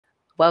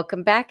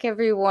Welcome back,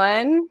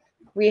 everyone.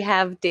 We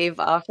have Dave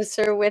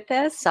Officer with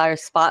us, our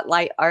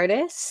spotlight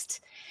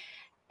artist.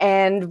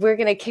 And we're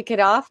going to kick it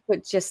off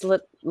with just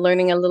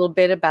learning a little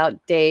bit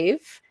about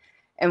Dave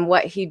and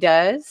what he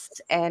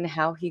does and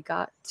how he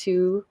got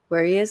to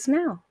where he is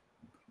now.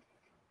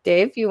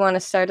 Dave, you want to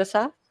start us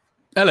off?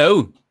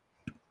 Hello,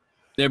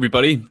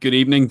 everybody. Good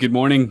evening, good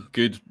morning,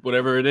 good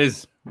whatever it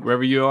is,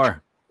 wherever you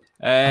are.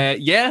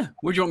 Yeah,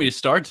 where do you want me to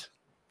start?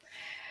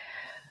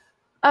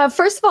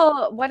 First of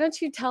all, why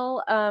don't you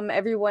tell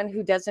everyone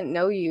who doesn't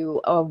know you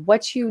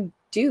what you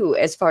do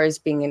as far as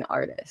being an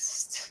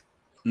artist?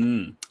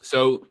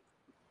 So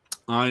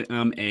I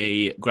am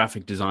a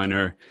graphic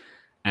designer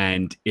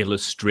and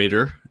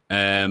illustrator,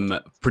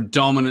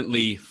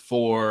 predominantly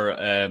for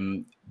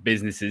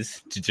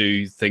businesses to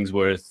do things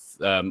with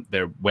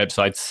their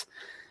websites,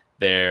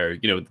 their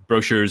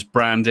brochures,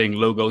 branding,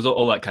 logos,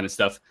 all that kind of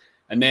stuff.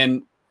 And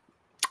then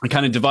I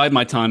kind of divide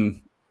my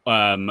time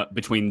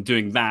between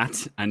doing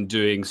that and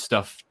doing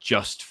stuff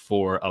just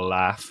for a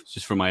laugh,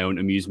 just for my own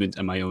amusement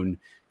and my own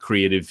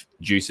creative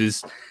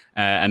juices.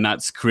 And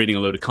that's creating a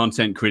load of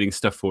content, creating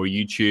stuff for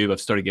YouTube.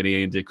 I've started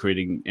getting into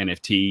creating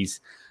NFTs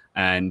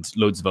and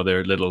loads of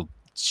other little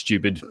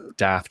stupid,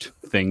 daft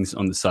things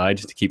on the side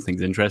to keep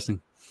things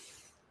interesting.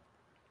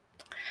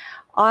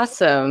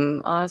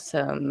 Awesome.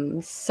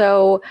 Awesome.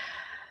 So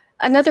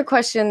another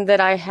question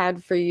that I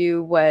had for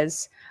you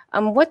was,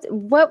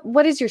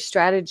 what is your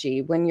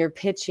strategy when you're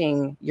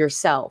pitching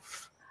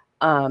yourself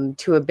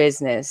to a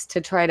business to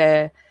try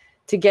to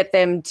get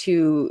them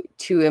to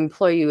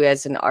employ you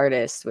as an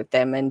artist with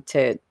them and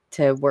to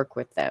work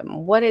with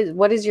them? What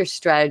is your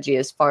strategy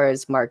as far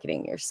as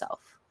marketing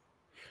yourself?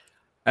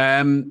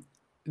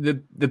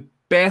 The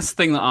best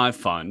thing that I've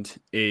found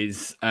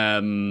is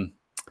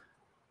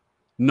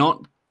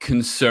not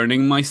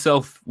concerning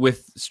myself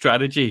with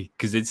strategy,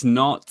 because it's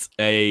not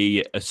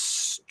a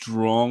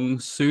strong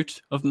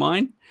suit of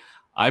mine.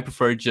 I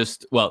prefer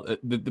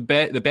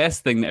the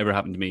best thing that ever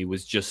happened to me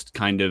was just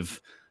kind of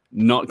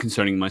not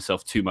concerning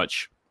myself too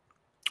much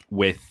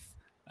with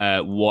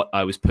what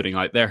I was putting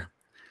out there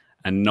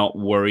and not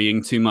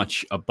worrying too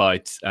much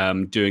about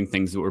doing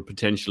things that were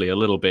potentially a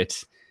little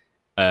bit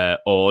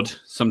odd,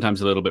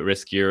 sometimes a little bit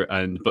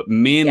riskier, but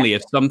mainly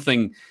if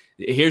something.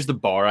 Here's the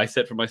bar I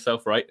set for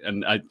myself, right?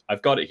 And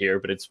I've got it here,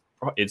 but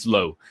it's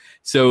low.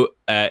 So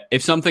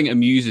if something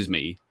amuses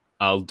me,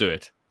 I'll do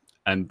it.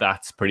 And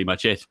that's pretty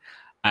much it.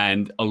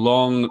 And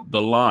along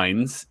the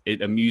lines,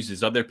 it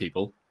amuses other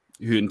people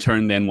who in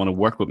turn then want to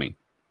work with me,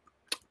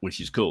 which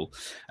is cool.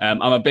 I'm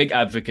a big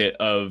advocate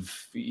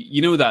of,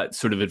 that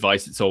sort of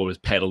advice that's always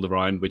peddled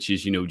around, which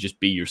is, just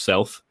be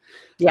yourself.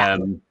 Yeah.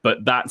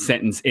 But that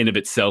sentence in of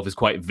itself is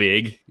quite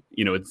vague.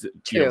 It's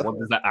what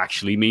does that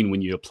actually mean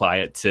when you apply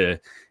it to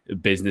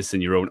business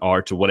and your own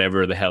art or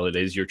whatever the hell it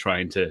is you're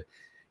trying to,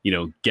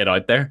 get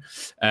out there?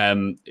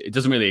 It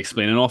doesn't really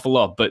explain an awful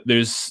lot, but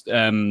there's,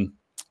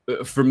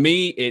 for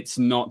me, it's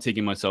not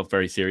taking myself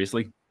very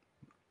seriously.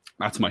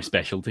 That's my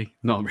specialty,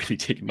 not really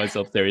taking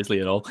myself seriously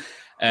at all.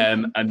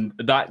 And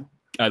that,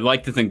 I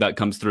like to think that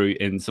comes through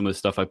in some of the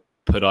stuff I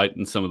put out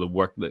and some of the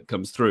work that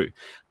comes through.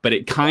 But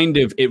it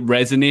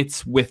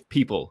resonates with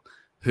people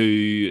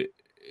who,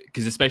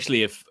 because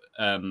especially if,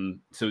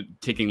 so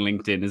taking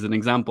LinkedIn as an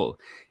example,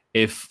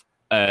 if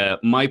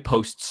my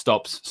post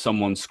stops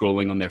someone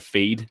scrolling on their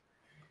feed,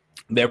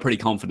 they're pretty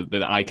confident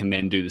that I can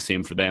then do the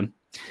same for them.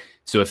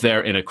 So if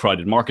they're in a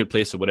crowded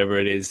marketplace or whatever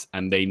it is,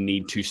 and they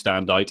need to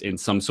stand out in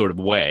some sort of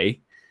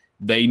way,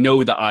 they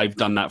know that I've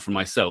done that for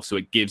myself. So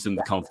it gives them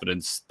the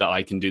confidence that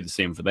I can do the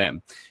same for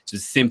them. So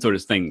it's the same sort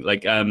of thing.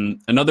 Like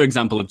another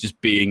example of just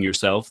being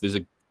yourself,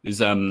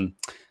 there's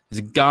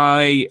a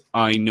guy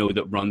I know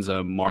that runs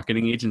a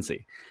marketing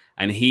agency,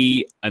 and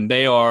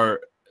they are,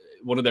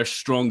 one of their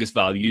strongest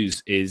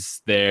values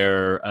is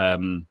their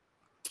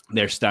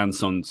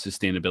stance on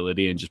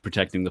sustainability and just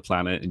protecting the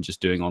planet and just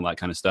doing all that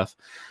kind of stuff.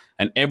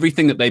 And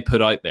everything that they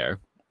put out there,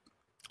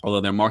 all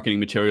of their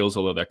marketing materials,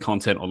 all of their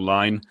content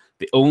online,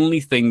 the only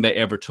thing they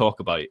ever talk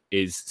about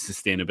is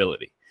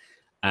sustainability.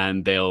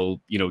 And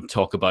they'll,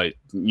 talk about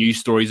news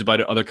stories about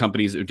it, other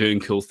companies that are doing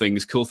cool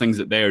things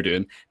that they're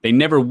doing. They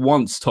never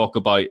once talk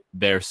about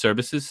their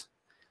services,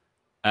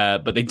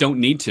 but they don't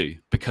need to,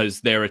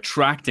 because they're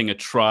attracting a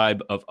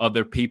tribe of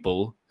other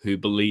people who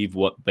believe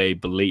what they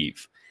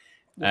believe.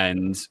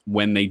 And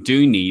when they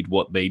do need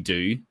what they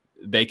do,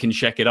 they can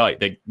check it out.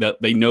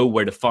 They know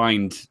where to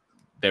find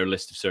their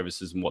list of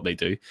services and what they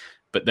do,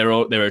 but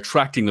they're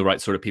attracting the right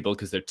sort of people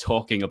because they're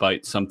talking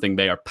about something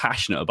they are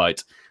passionate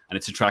about, and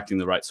it's attracting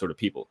the right sort of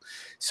people.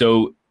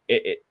 So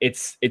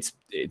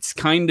it's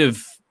kind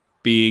of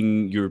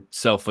being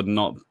yourself, and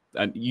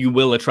you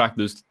will attract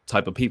those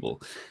type of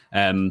people.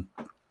 And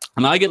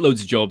I get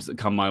loads of jobs that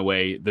come my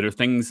way that are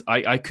things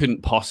I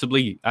couldn't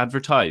possibly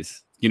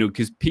advertise,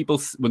 because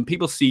when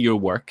people see your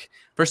work,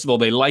 first of all,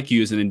 they like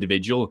you as an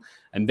individual,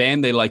 and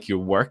then they like your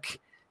work.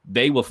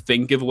 They will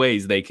think of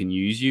ways they can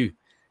use you.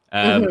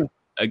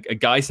 A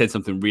guy said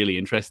something really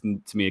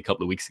interesting to me a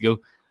couple of weeks ago.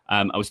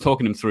 I was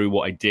talking him through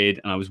what I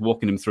did, and I was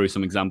walking him through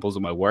some examples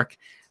of my work.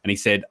 And he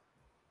said,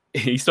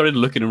 he started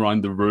looking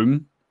around the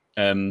room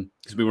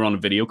because we were on a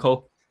video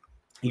call.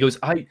 He goes,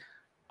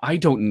 I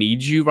don't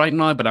need you right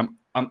now, but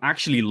I'm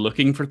actually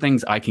looking for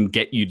things I can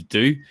get you to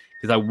do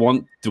because I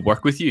want to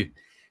work with you.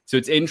 So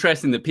it's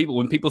interesting that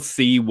when people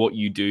see what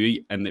you do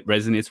and it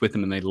resonates with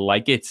them and they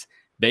like it,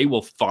 they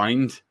will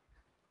find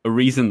a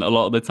reason a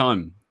lot of the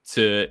time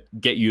to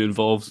get you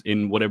involved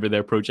in whatever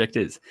their project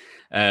is.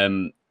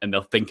 And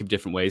they'll think of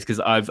different ways,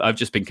 because I've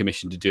just been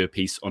commissioned to do a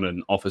piece on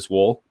an office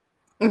wall,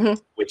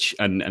 which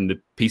and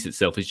the piece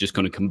itself is just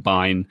going to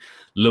combine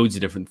loads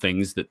of different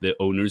things that the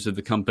owners of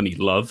the company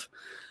love.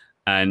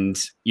 And,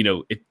 you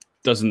know,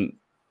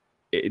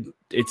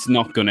 it's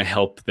not going to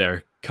help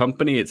their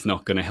company. It's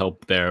not going to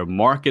help their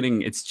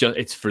marketing.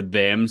 It's for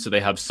them. So they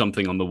have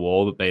something on the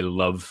wall that they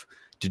love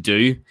to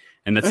do.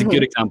 And that's a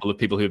good example of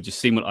people who have just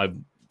seen what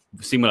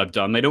I've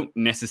done. They don't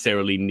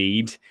necessarily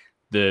need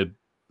the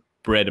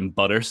bread and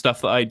butter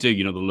stuff that I do,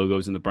 you know, the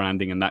logos and the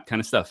branding and that kind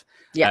of stuff.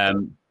 Yeah.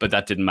 But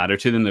that didn't matter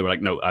to them. They were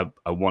like, no,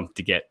 I want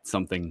to get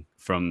something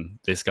from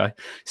this guy.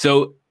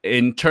 So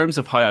in terms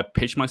of how I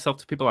pitch myself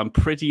to people, I'm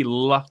pretty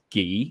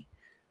lucky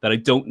that I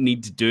don't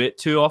need to do it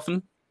too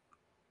often,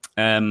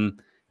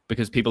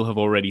 because people have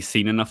already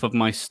seen enough of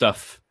my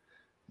stuff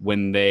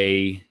when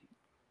they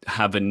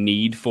have a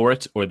need for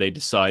it, or they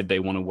decide they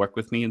want to work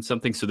with me in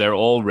something. So they're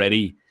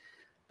already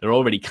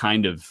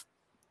kind of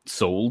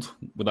sold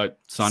without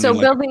sounding so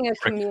like building a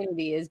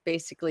community is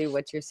basically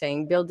what you're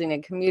saying. Building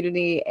a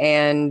community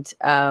and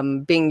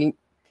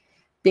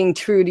being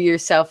true to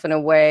yourself in a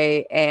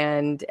way,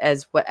 and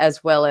as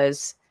well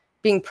as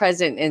being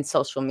present in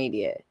social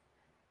media.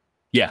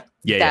 Yeah.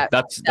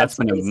 That's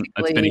been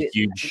a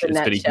huge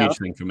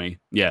thing for me.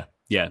 Yeah.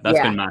 That's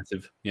been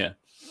massive. Yeah.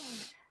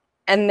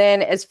 And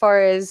then as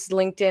far as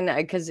LinkedIn,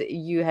 because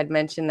you had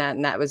mentioned that,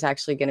 and that was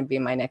actually going to be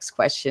my next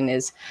question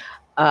is,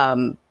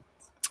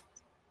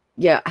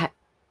 you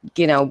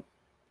know,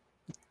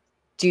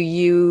 do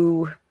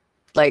you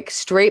like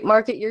straight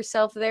market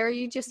yourself there? Or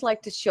you just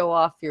like to show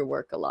off your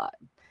work a lot?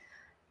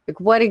 Like,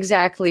 what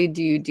exactly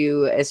do you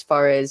do as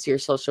far as your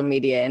social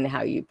media and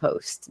how you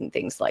post and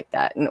things like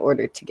that in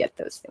order to get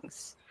those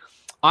things?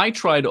 I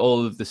tried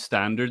all of the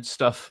standard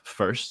stuff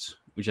first,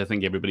 which I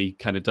think everybody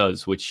kind of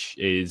does, which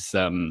is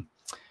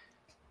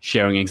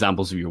sharing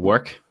examples of your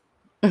work.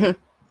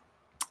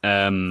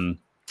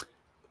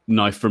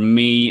 Now, for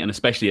me, and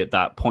especially at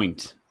that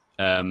point,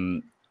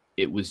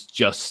 it was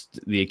just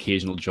the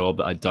occasional job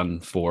that I'd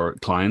done for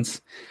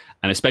clients.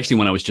 And especially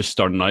when I was just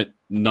starting out,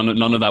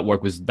 none of that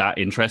work was that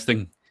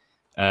interesting.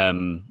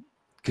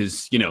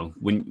 Because, you know,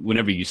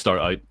 whenever you start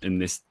out in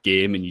this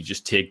game and you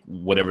just take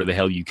whatever the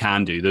hell you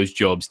can do, those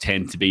jobs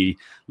tend to be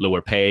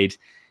lower paid.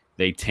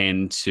 They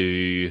tend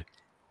to,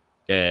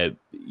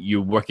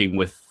 you're working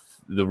with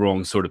the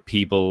wrong sort of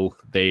people.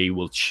 They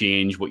will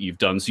change what you've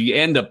done. So you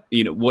end up,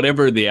 you know,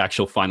 whatever the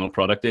actual final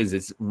product is,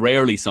 it's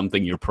rarely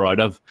something you're proud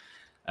of.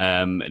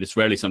 And it's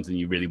rarely something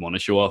you really want to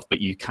show off, but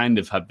you kind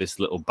of have this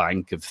little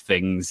bank of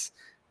things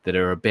that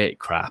are a bit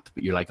crap,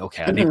 but you're like,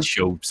 okay, I need to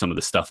show some of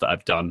the stuff that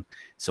I've done,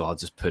 so I'll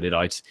just put it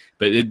out.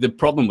 But the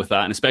problem with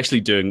that, and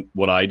especially doing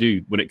what I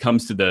do, when it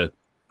comes to the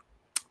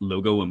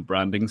logo and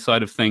branding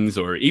side of things,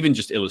 or even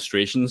just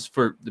illustrations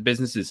for the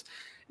businesses,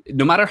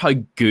 no matter how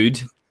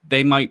good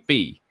they might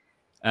be,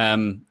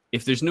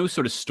 if there's no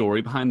sort of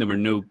story behind them or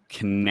no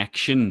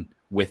connection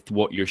with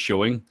what you're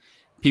showing,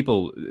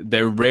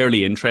 they're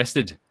rarely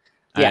interested.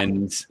 Yeah.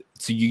 And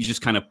so you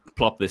just kind of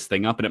plop this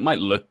thing up, and it might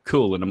look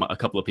cool, and a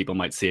couple of people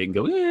might see it and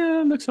go,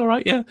 yeah, it looks all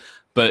right, yeah.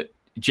 But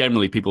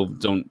generally, people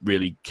don't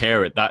really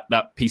care.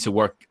 That piece of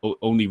work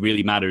only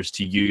really matters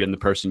to you and the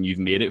person you've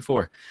made it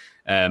for,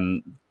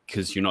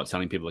 because you're not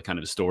telling people the kind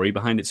of story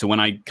behind it. So when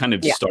I kind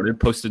of started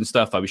posting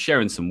stuff, I was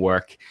sharing some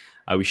work.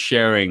 I was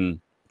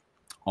sharing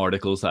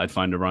articles that I'd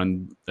find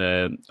around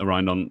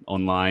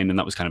online, and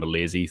that was kind of a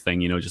lazy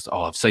thing, you know, just,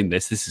 oh, I've seen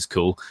this is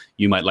cool,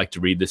 you might like to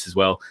read this as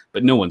well.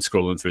 But no one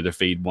scrolling through their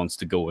feed wants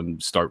to go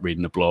and start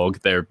reading a blog.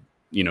 They're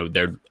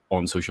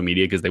on social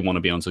media because they want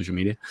to be on social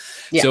media.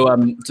 So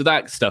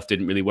that stuff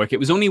didn't really work. It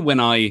was only when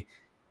I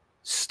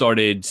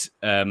started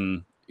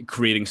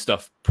creating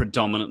stuff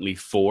predominantly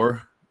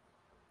for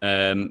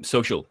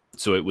social.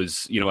 So it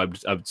was, you know,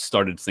 I've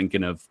started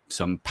thinking of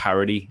some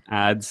parody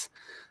ads.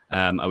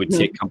 I would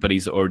take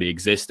companies that already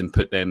exist and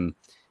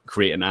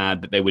create an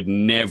ad that they would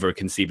never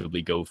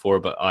conceivably go for,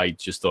 but I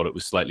just thought it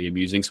was slightly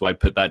amusing, so I'd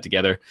put that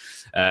together.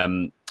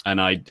 And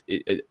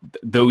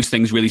those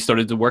things really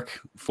started to work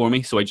for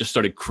me. So I just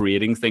started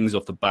creating things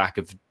off the back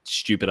of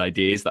stupid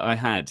ideas that I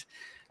had.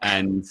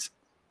 And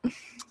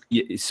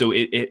so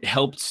it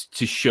helped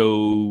to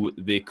show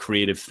the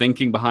creative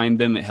thinking behind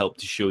them. It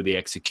helped to show the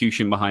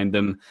execution behind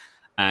them.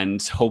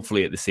 And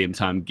hopefully at the same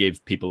time,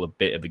 give people a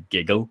bit of a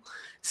giggle.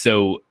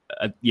 So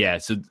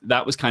so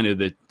that was kind of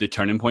the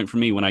turning point for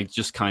me, when I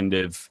just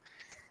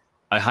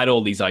I had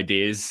all these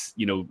ideas,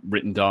 you know,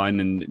 written down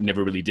and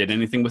never really did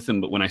anything with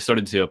them. But when I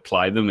started to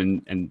apply them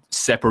and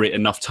separate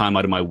enough time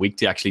out of my week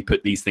to actually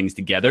put these things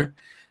together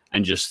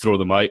and just throw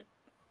them out,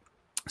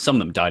 some of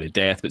them died a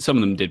death, but some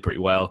of them did pretty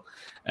well.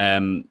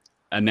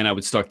 and then I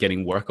would start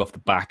getting work off the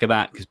back of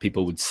that because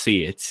people would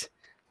see it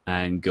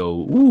and go,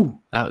 "Ooh,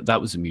 that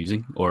was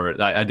amusing,"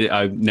 or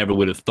I never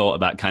would have thought of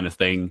that kind of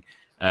thing.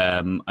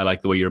 I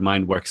like the way your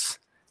mind works,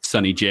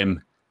 Sonny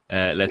Jim.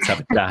 Let's have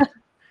a chat.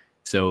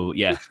 So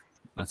yeah,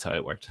 that's how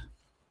it worked.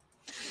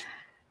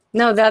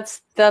 No,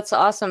 that's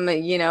awesome.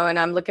 You know, and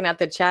I'm looking at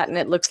the chat, and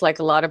it looks like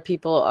a lot of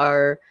people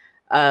are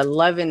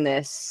loving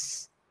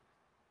this.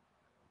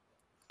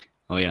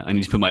 Oh yeah, I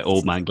need to put my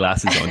old man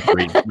glasses on to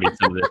read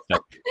some of this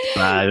stuff.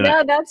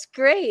 No, that's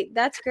great.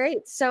 That's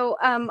great. So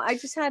I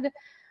just had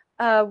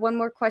one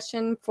more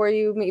question for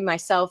you,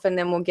 myself, and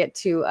then we'll get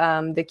to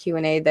the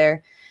Q&A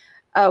there.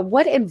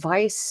 What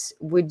advice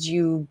would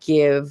you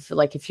give,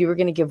 like if you were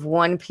going to give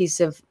one piece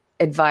of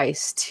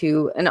advice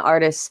to an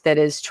artist that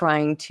is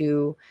trying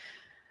to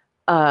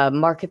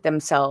market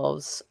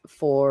themselves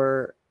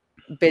for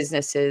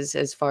businesses,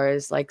 as far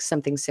as like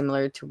something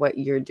similar to what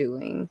you're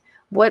doing?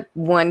 What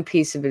one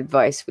piece of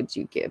advice would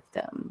you give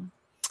them?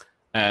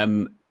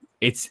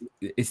 It's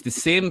the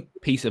same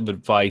piece of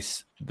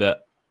advice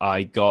that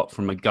I got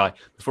from a guy.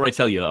 Before I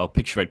tell you, I'll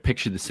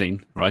picture the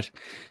scene, right?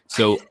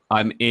 So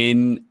I'm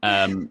in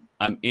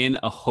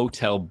a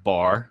hotel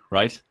bar,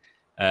 right?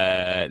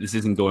 This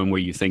isn't going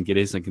where you think it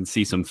is. I can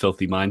see some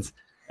filthy minds.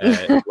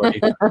 So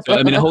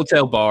I'm in a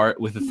hotel bar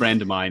with a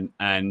friend of mine,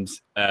 and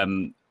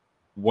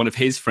one of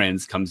his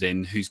friends comes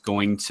in who's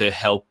going to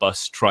help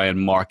us try and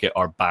market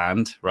our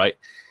band, right?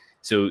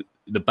 So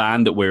the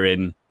band that we're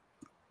in,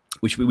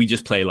 which we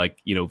just play like,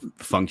 you know,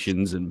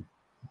 functions and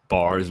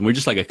bars, and we're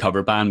just like a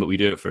cover band, but we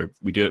do it for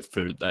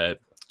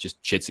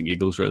just shits and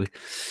giggles, really.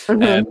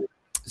 Mm-hmm.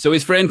 So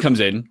his friend comes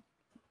in,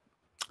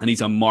 and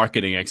he's a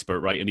marketing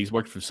expert, right? And he's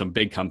worked for some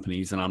big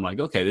companies, and I'm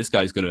like, okay, this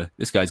guy's gonna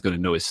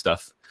know his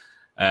stuff.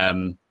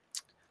 And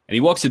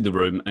he walks in the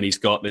room, and he's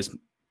got this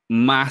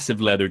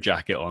massive leather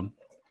jacket on,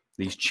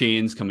 these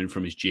chains coming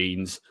from his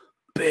jeans,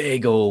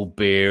 big old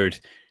beard,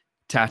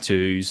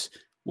 tattoos.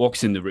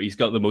 Walks in the room. He's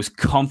got the most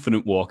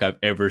confident walk I've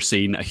ever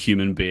seen a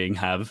human being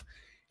have.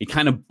 He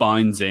kind of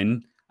bounds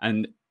in,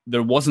 and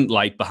there wasn't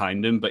light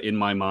behind him, but in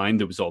my mind,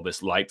 there was all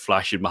this light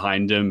flashing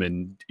behind him,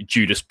 and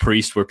Judas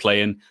Priest were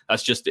playing.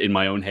 That's just in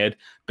my own head.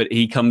 But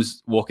he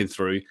comes walking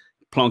through,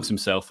 plonks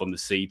himself on the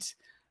seat,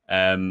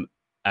 and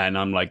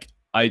I'm like,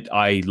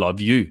 I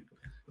love you.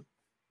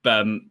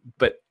 But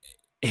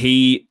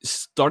he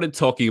started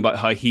talking about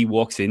how he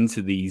walks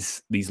into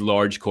these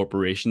large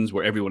corporations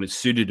where everyone is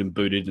suited and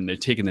booted and they're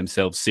taking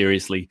themselves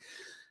seriously,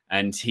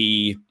 and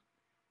he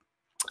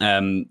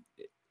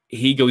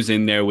goes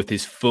in there with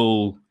his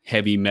full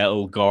heavy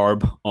metal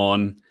garb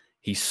on.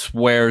 He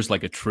swears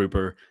like a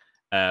trooper,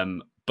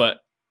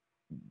 but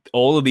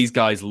all of these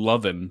guys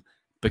love him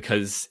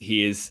because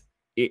he is,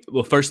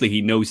 well, firstly,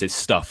 he knows his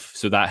stuff,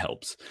 so that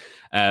helps,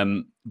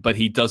 but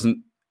he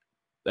doesn't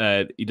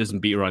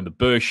beat around the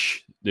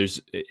bush.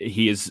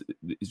 He is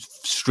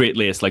straight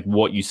laced. Like,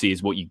 what you see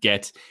is what you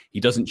get.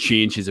 He doesn't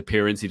change his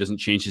appearance. He doesn't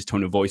change his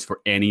tone of voice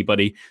for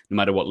anybody, no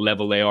matter what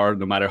level they are,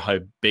 no matter how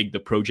big the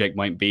project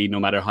might be, no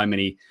matter how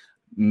many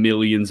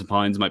millions of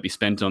pounds might be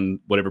spent on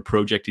whatever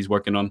project he's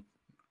working on.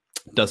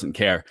 Doesn't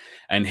care.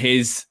 And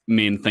his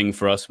main thing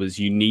for us was,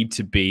 you need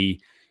to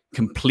be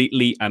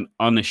completely and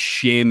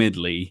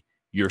unashamedly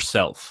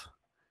yourself.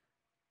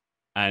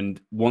 And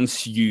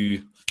once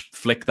you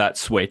flick that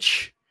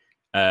switch,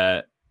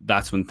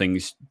 that's when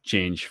things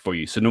change for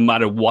you. So no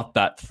matter what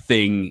that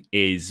thing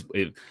is,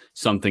 if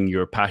something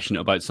you're passionate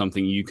about,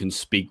 something you can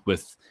speak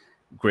with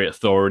great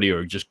authority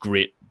or just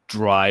great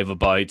drive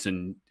about,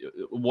 and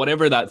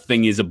whatever that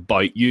thing is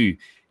about you,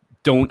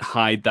 don't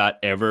hide that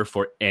ever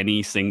for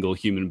any single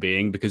human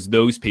being, because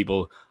those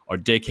people are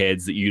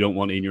dickheads that you don't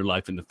want in your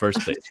life in the first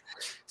place.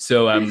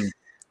 So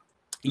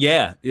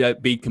yeah,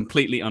 be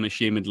completely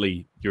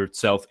unashamedly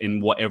yourself in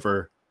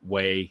whatever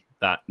way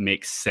that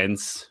makes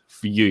sense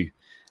for you.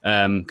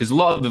 Because a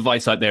lot of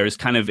advice out there is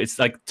kind of, it's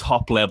like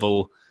top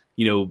level,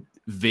 you know,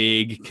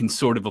 vague, can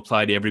sort of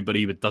apply to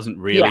everybody, but doesn't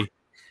really.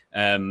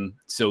 Yeah.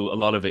 So a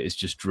lot of it is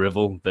just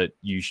drivel that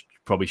you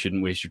probably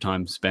shouldn't waste your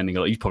time spending.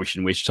 You probably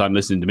shouldn't waste your time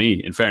listening to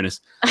me, in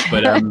fairness.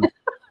 But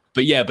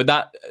but yeah, but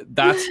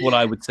that's what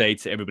I would say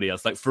to everybody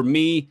else. Like, for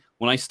me,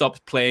 when I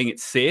stopped playing it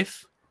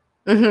safe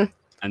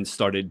and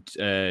started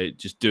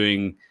just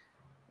doing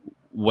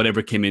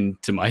whatever came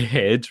into my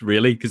head,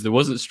 really, because there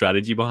wasn't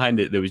strategy behind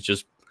it. There was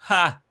just,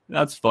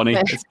 that's funny,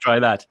 let's try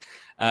that.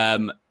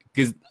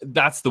 Because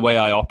that's the way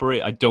I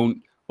operate. I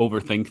don't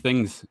overthink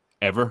things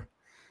ever.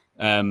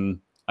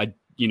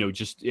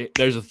 Just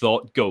there's a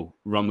thought, go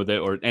run with it,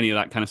 or any of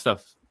that kind of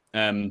stuff.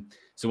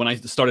 So when I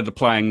started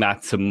applying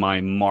that to my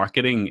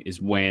marketing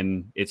is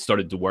when it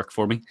started to work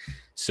for me.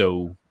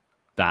 So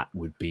that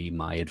would be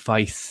my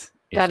advice.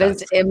 That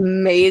is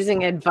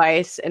amazing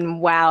advice.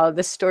 And wow,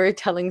 the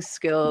storytelling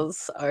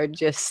skills are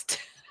just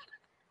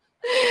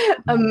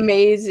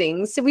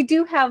amazing. So we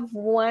do have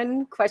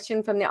one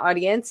question from the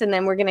audience, and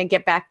then we're going to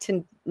get back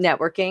to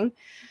networking.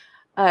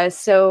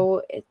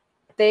 So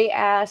they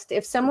asked,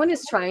 if someone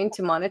is trying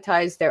to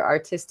monetize their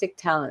artistic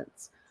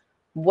talents,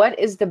 what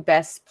is the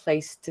best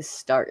place to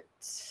start?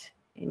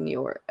 in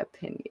your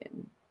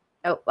opinion?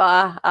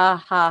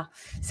 Oh,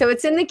 so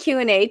it's in the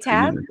Q&A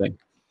tab.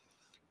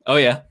 Oh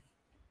yeah.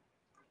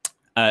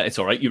 It's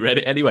all right. You read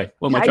it anyway.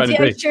 What am I trying to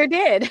do? I sure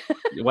did.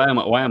 Why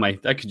am I?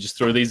 I could just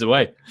throw these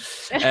away.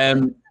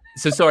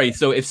 So sorry.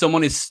 So if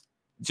someone is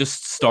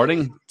just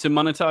starting to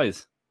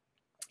monetize.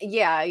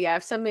 Yeah.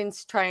 If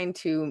someone's trying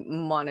to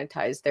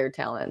monetize their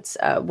talents,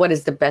 what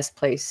is the best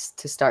place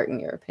to start in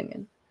your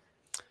opinion?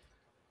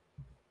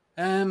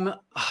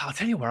 I'll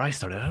tell you where I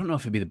started. I don't know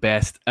if it'd be the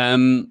best.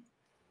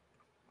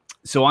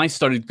 So I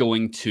started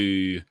going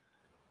to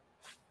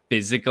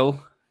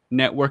physical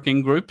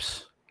networking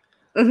groups.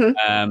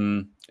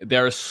 Mm-hmm.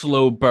 They're a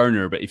slow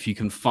burner, but if you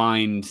can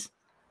find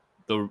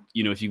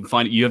if you can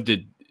find it, you have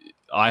to.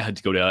 I had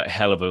to go to a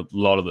hell of a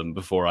lot of them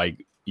before I,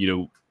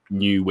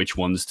 knew which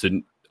ones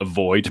to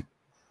avoid.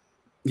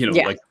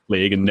 Like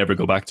plague and never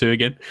go back to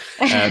again.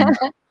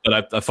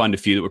 But I find a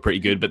few that were pretty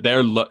good, but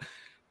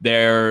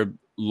they're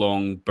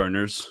long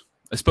burners.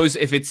 I suppose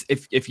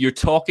if you're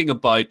talking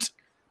about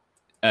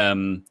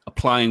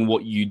applying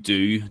what you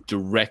do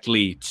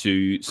directly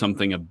to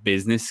something a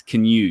business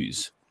can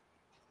use,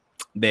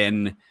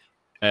 then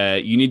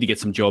you need to get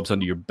some jobs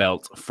under your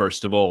belt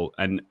first of all.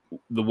 And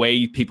the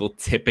way people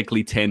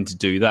typically tend to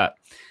do that,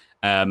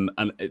 and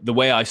the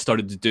way I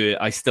started to do it,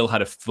 I still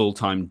had a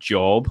full-time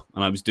job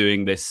and I was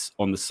doing this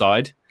on the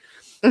side.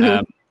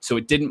 Mm-hmm. So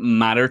it didn't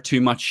matter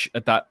too much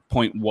at that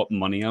point what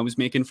money I was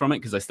making from it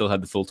because I still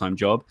had the full-time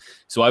job.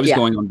 So I was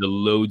going on to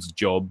loads of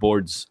job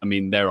boards. I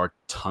mean, there are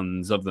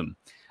tons of them.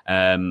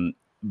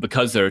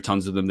 Because there are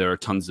tons of them, there are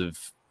tons of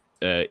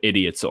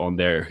idiots on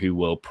there who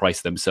will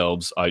price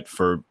themselves out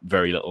for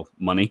very little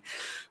money.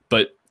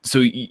 But so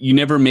you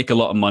never make a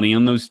lot of money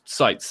on those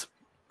sites.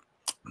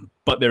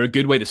 But they're a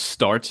good way to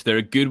start. They're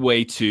a good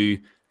way to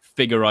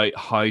figure out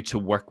how to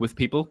work with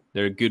people.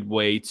 They're a good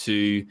way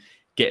to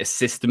get a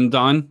system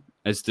down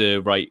as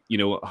to,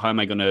 how am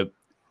I going to,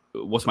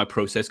 what's my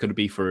process going to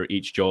be for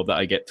each job that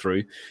I get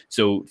through?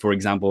 So, for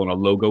example, on a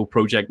logo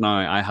project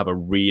now, I have a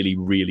really,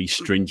 really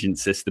stringent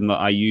system that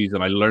I use.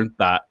 And I learned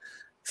that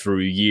through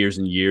years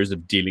and years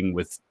of dealing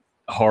with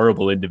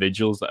horrible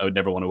individuals that I would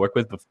never want to work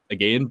with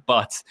again.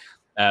 But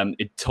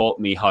it taught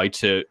me how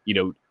to,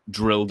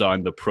 drill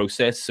down the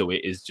process so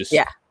it is just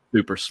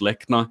super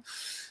slick now.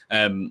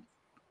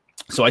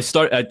 So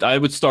I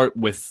would start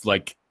with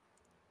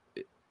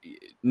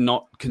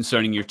not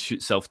concerning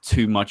yourself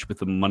too much with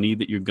the money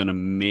that you're going to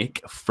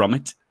make from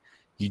it.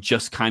 You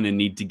just kind of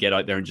need to get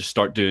out there and just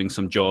start doing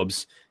some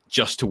jobs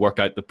just to work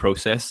out the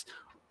process.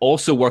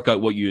 Also work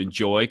out what you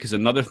enjoy, because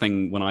another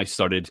thing when I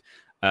started,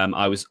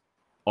 I was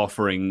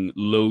offering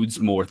loads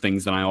more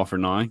things than I offer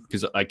now,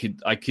 because I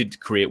could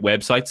create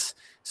websites.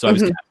 So I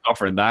was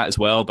offering that as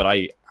well, but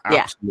I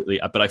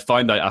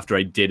found out after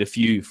I did a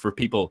few for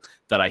people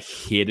that I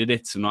hated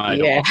it. So now I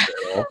don't offer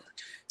it at all.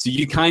 So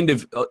you kind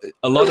of,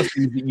 a lot of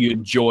things that you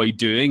enjoy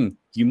doing,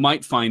 you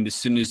might find as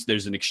soon as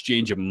there's an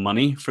exchange of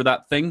money for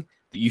that thing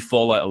that you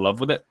fall out of love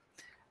with it.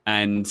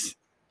 And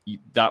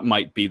that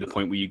might be the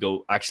point where you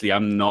go, actually,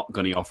 I'm not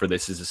going to offer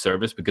this as a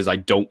service because I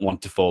don't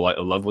want to fall out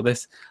of love with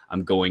this.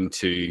 I'm going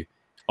to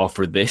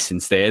offer this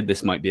instead.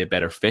 This might be a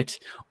better fit.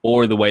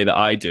 Or the way that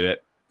I do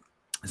it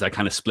is I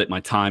kind of split my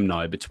time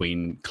now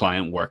between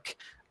client work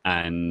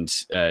and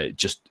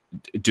just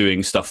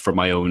doing stuff for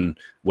my own,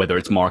 whether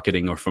it's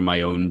marketing or for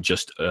my own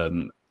just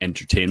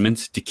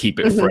entertainment to keep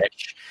it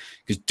fresh.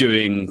 Because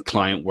doing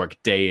client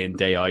work day in,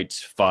 day out,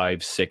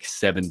 5, 6,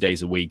 7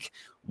 days a week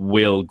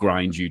will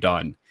grind you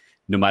down.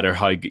 No matter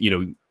how,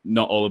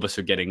 not all of us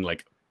are getting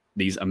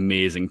these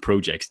amazing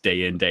projects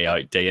day in, day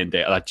out, day in,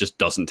 day out. That just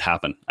doesn't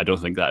happen. I don't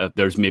think that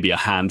there's maybe a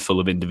handful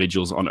of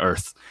individuals on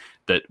earth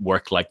that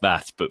work like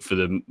that. But for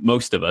the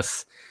most of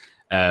us,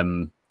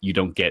 you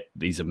don't get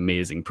these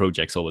amazing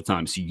projects all the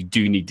time. So you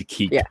do need to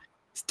keep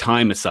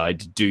time aside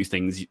to do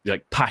things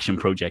like passion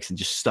projects and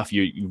just stuff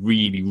you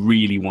really,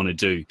 really want to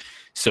do.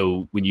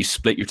 So when you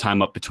split your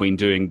time up between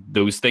doing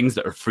those things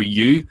that are for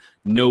you,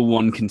 no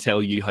one can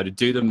tell you how to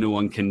do them. No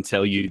one can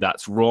tell you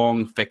that's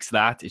wrong, fix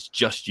that. It's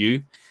just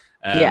you.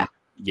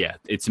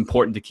 It's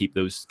important to keep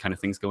those kind of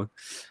things going.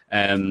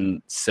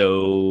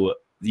 So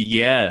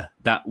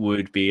that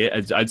would be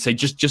it. I'd say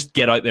just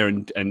get out there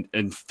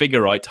and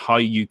figure out how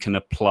you can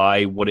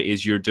apply what it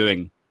is you're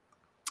doing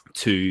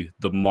to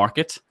the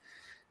market,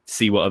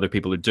 see what other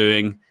people are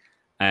doing.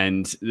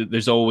 And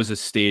there's always a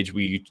stage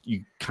where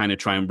you kind of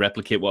try and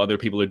replicate what other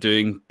people are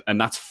doing. And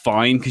that's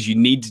fine, because you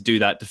need to do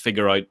that to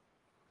figure out,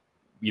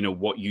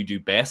 what you do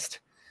best.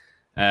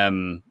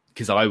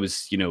 Because I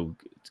was,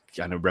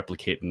 kind of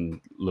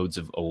replicating loads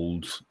of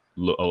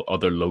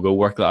other logo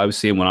work that I was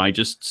seeing when I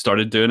just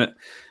started doing it.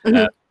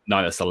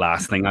 Now that's the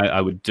last thing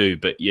I would do,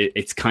 but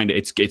it's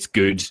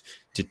good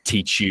to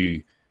teach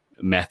you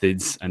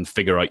methods and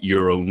figure out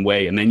your own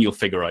way, and then you'll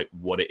figure out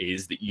what it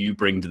is that you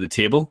bring to the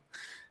table,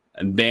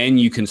 and then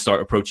you can start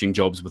approaching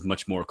jobs with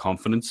much more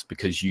confidence,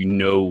 because you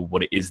know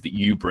what it is that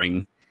you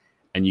bring,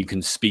 and you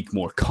can speak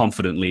more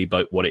confidently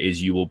about what it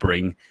is you will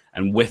bring.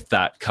 And with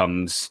that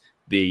comes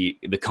the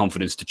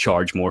confidence to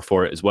charge more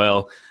for it as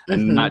well.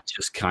 And that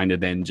just kind of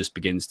then just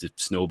begins to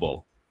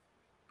snowball.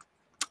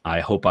 I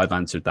hope I've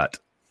answered that.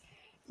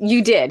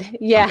 You did.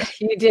 Yeah, okay.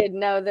 You did.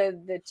 No,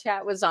 the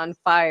chat was on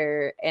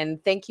fire.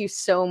 And thank you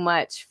so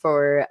much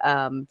for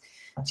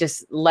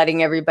just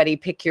letting everybody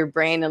pick your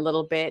brain a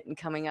little bit and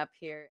coming up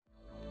here.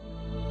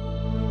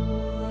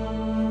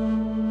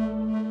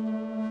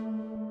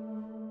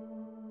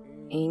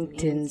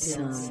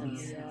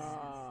 InkedInsomnia.